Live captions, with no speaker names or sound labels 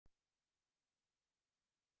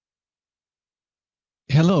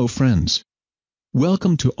Hello friends.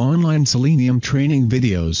 Welcome to online Selenium training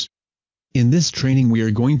videos. In this training we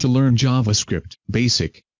are going to learn JavaScript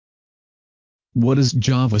Basic. What is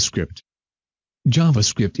JavaScript?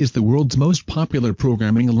 JavaScript is the world's most popular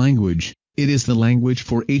programming language. It is the language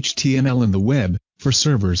for HTML in the web, for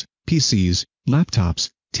servers, PCs, laptops,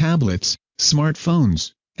 tablets,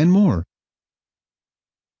 smartphones, and more.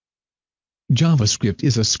 JavaScript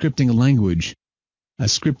is a scripting language. A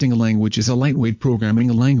scripting language is a lightweight programming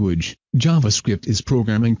language. JavaScript is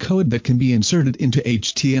programming code that can be inserted into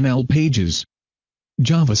HTML pages.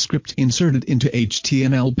 JavaScript inserted into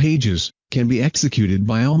HTML pages can be executed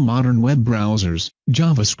by all modern web browsers.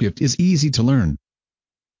 JavaScript is easy to learn.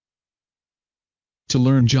 To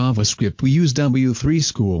learn JavaScript we use W3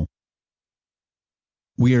 School.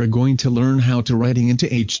 We are going to learn how to writing into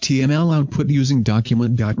HTML output using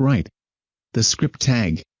document.write. The script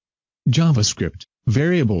tag. JavaScript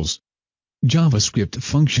Variables. JavaScript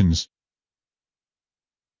Functions.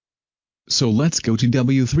 So let's go to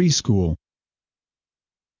W3 School.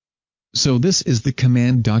 So this is the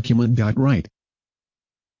command document.write.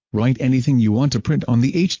 Write anything you want to print on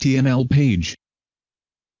the HTML page.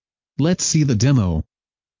 Let's see the demo.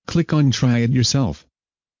 Click on Try it yourself.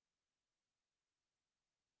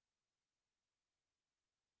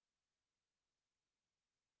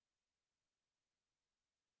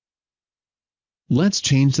 Let's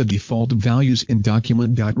change the default values in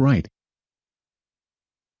document.write.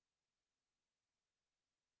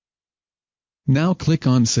 Now click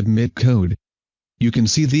on Submit Code. You can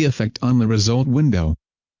see the effect on the result window.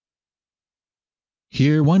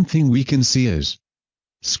 Here one thing we can see is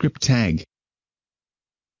script tag.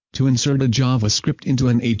 To insert a JavaScript into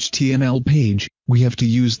an HTML page, we have to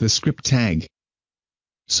use the script tag.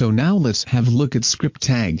 So now let's have a look at script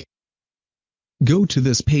tag. Go to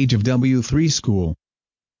this page of W3 School.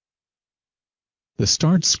 The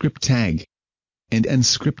Start script tag and End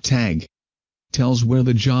script tag tells where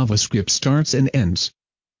the JavaScript starts and ends.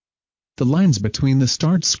 The lines between the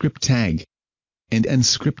Start script tag and End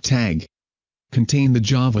script tag contain the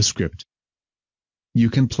JavaScript. You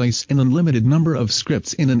can place an unlimited number of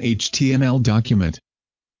scripts in an HTML document.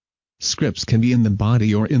 Scripts can be in the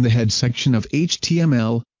body or in the head section of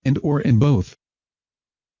HTML, and/or in both.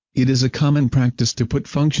 It is a common practice to put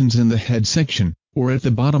functions in the head section, or at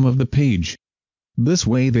the bottom of the page. This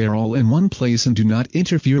way they are all in one place and do not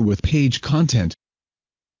interfere with page content.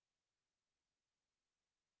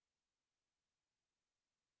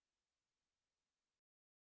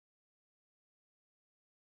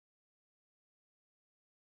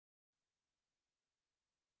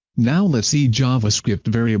 Now let's see JavaScript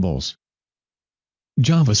variables.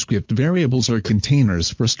 JavaScript variables are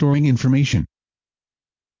containers for storing information.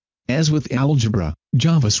 As with algebra,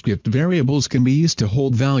 JavaScript variables can be used to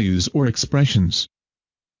hold values or expressions.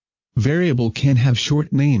 Variable can have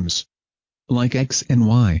short names, like x and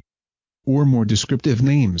y, or more descriptive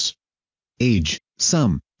names, age,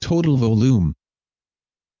 sum, total volume.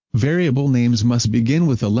 Variable names must begin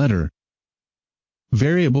with a letter.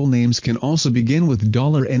 Variable names can also begin with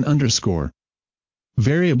 $ and underscore.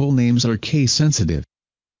 Variable names are case-sensitive.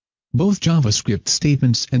 Both JavaScript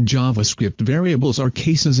statements and JavaScript variables are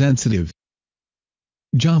case-sensitive.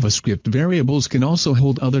 JavaScript variables can also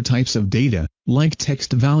hold other types of data, like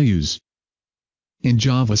text values. In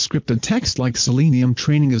JavaScript, a text like Selenium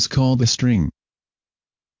training is called a string.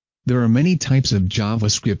 There are many types of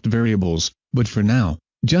JavaScript variables, but for now,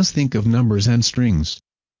 just think of numbers and strings.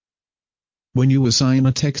 When you assign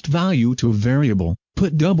a text value to a variable,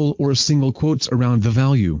 put double or single quotes around the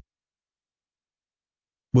value.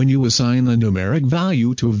 When you assign a numeric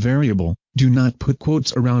value to a variable, do not put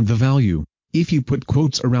quotes around the value. If you put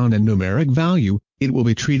quotes around a numeric value, it will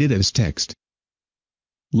be treated as text.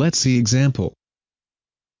 Let's see example.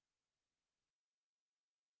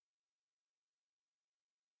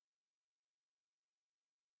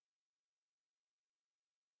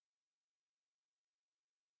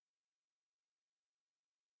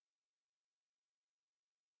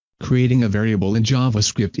 Creating a variable in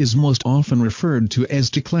JavaScript is most often referred to as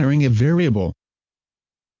declaring a variable.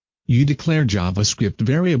 You declare JavaScript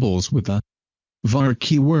variables with a var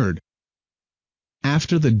keyword.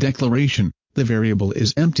 After the declaration, the variable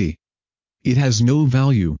is empty. It has no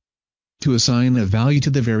value. To assign a value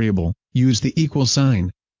to the variable, use the equal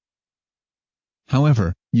sign.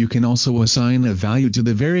 However, you can also assign a value to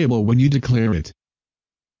the variable when you declare it.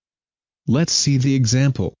 Let's see the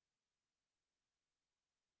example.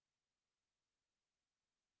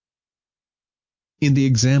 In the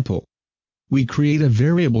example, we create a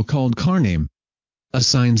variable called carname,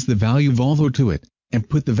 assigns the value Volvo to it, and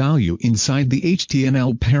put the value inside the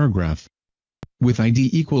HTML paragraph. with ID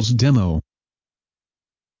equals demo.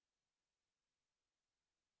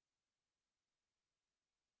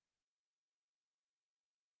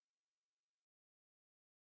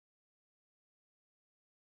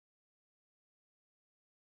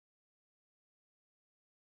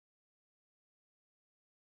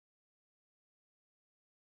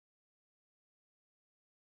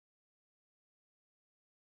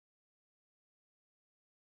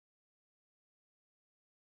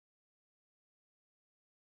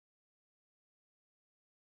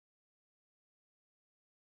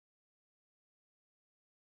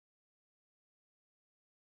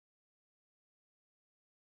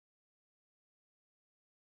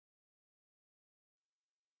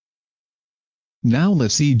 Now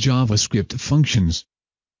let's see JavaScript functions.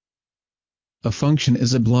 A function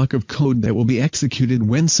is a block of code that will be executed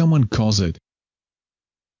when someone calls it.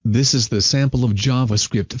 This is the sample of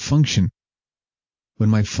JavaScript function. When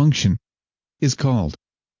my function is called,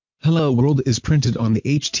 hello world is printed on the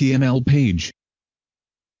HTML page.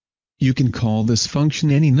 You can call this function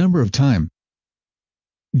any number of times.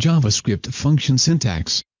 JavaScript function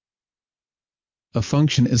syntax. A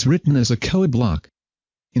function is written as a code block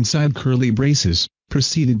inside curly braces,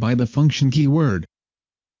 preceded by the function keyword.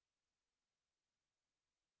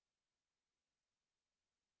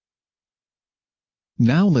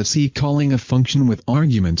 Now let's see calling a function with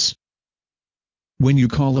arguments. When you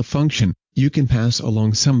call a function, you can pass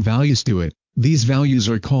along some values to it. These values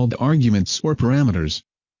are called arguments or parameters.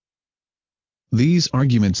 These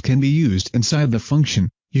arguments can be used inside the function.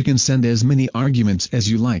 You can send as many arguments as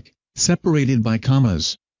you like, separated by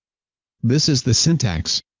commas. This is the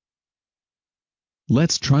syntax.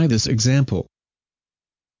 Let's try this example.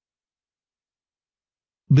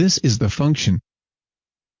 This is the function.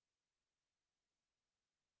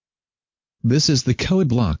 This is the code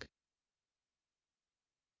block.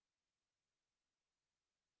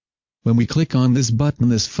 When we click on this button,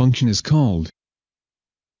 this function is called.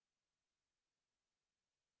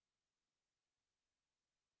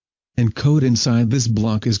 And code inside this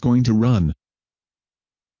block is going to run.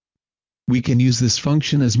 We can use this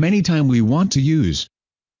function as many times we want to use.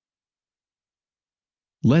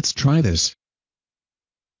 Let's try this.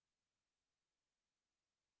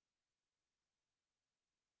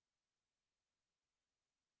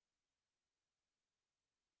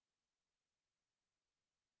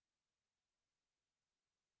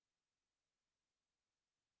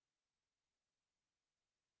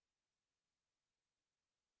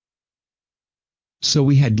 So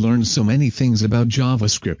we had learned so many things about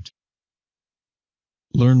JavaScript.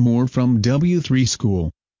 Learn more from W3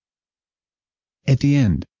 School. At the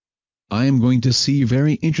end, I am going to see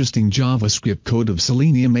very interesting JavaScript code of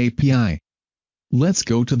Selenium API. Let's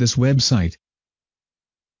go to this website.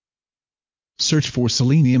 Search for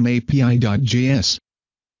selenium-api.js.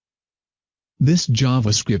 This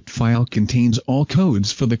JavaScript file contains all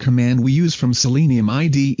codes for the command we use from Selenium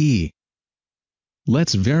IDE.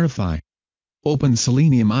 Let's verify. Open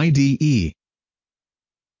Selenium IDE.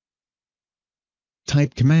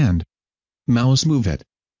 Type command. Mouse move it.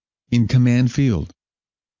 In command field.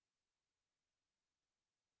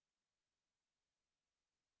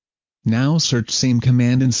 Now search same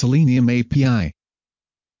command in Selenium API.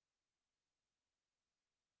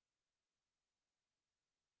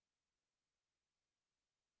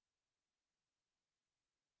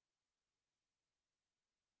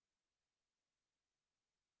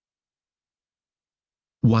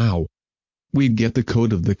 Wow! We get the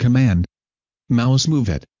code of the command. Mouse move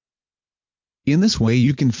it. In this way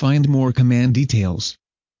you can find more command details.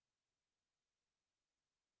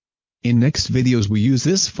 In next videos we use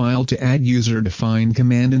this file to add user-defined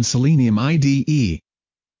command in Selenium IDE.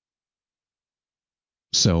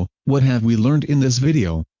 So, what have we learned in this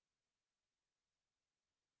video?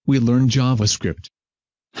 We learned JavaScript.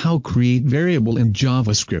 How create variable in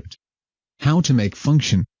JavaScript. How to make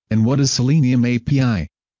function, and what is Selenium API.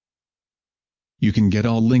 You can get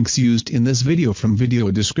all links used in this video from video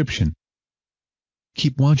description.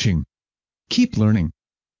 Keep watching. Keep learning.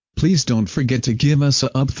 Please don't forget to give us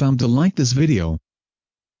a up thumb to like this video.